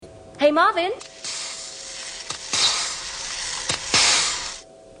Hey, Marvin.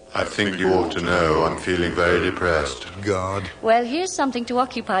 I think you ought to know I'm feeling very depressed. God. Well, here's something to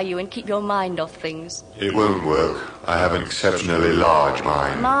occupy you and keep your mind off things. It won't work. I have an exceptionally large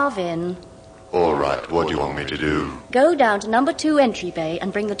mind. Marvin. All right, what do you want me to do? Go down to number 2 entry bay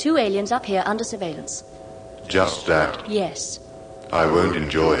and bring the 2 aliens up here under surveillance. Just that. Yes. I won't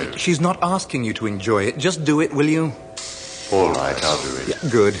enjoy it. She's not asking you to enjoy it. Just do it, will you? All right, I'll do it. Yeah,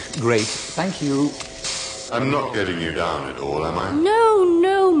 good. Great. Thank you. I'm not getting you down at all, am I?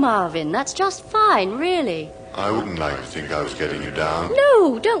 No, Marvin. That's just fine, really. I wouldn't like to think I was getting you down.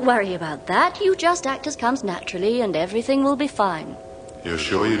 No, don't worry about that. You just act as comes naturally and everything will be fine. You're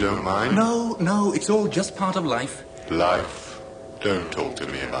sure you don't mind? No, it's all just part of life. Life? Don't talk to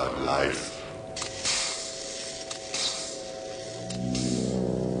me about life.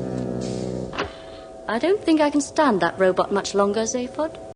 I don't think I can stand that robot much longer, Zaphod.